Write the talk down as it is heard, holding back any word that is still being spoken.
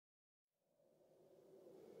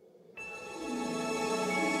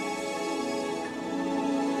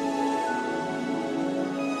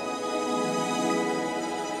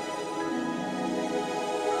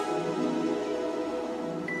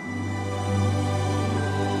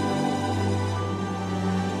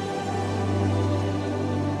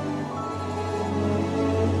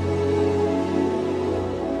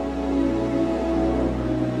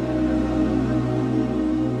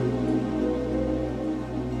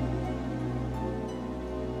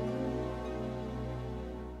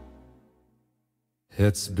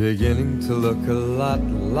It's beginning to look a lot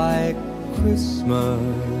like Christmas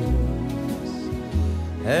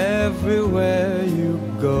everywhere you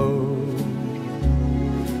go.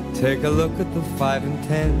 Take a look at the 5 and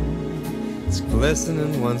 10. It's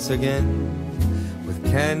glistening once again with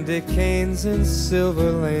candy canes and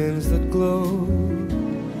silver lanes that glow.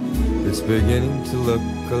 It's beginning to look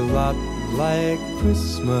a lot like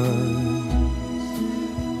Christmas.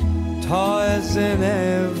 Toys in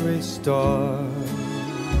every store,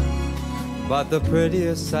 but the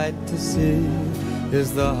prettiest sight to see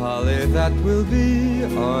is the holly that will be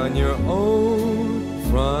on your own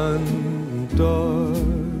front door.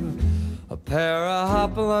 A pair of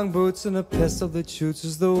hop-along boots and a pistol that shoots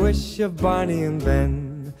is the wish of Barney and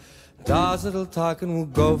Ben. Dolls that'll talk and will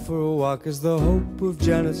go for a walk is the hope of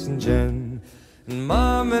Janice and Jen. And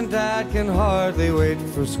Mom and Dad can hardly wait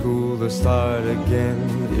for school to start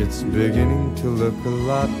again. It's beginning to look a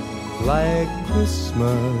lot like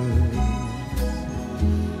Christmas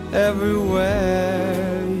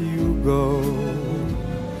everywhere you go.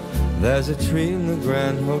 There's a tree in the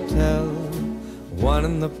Grand Hotel, one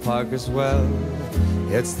in the park as well.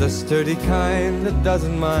 It's the sturdy kind that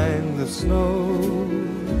doesn't mind the snow.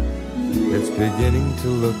 It's beginning to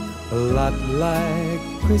look a lot like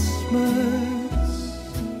Christmas.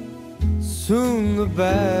 Soon the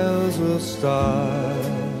bells will start,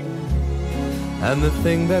 and the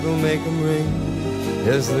thing that'll make them ring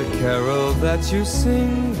is the carol that you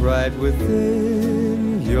sing right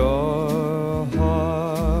within your heart.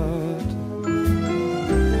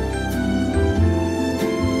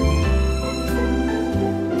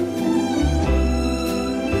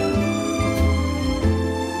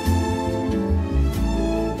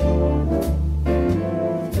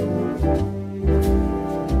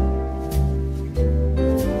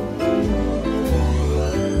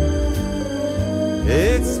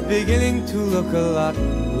 It's beginning to look a lot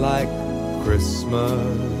like Christmas.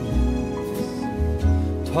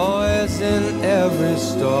 Toys in every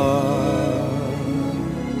store,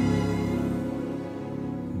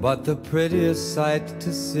 but the prettiest sight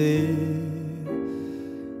to see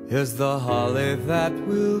is the holly that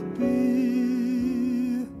will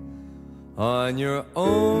be on your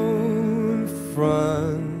own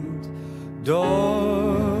front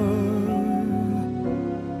door.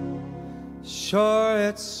 Sure,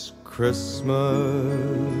 it's Christmas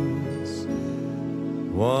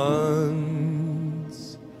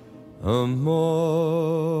once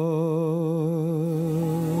more.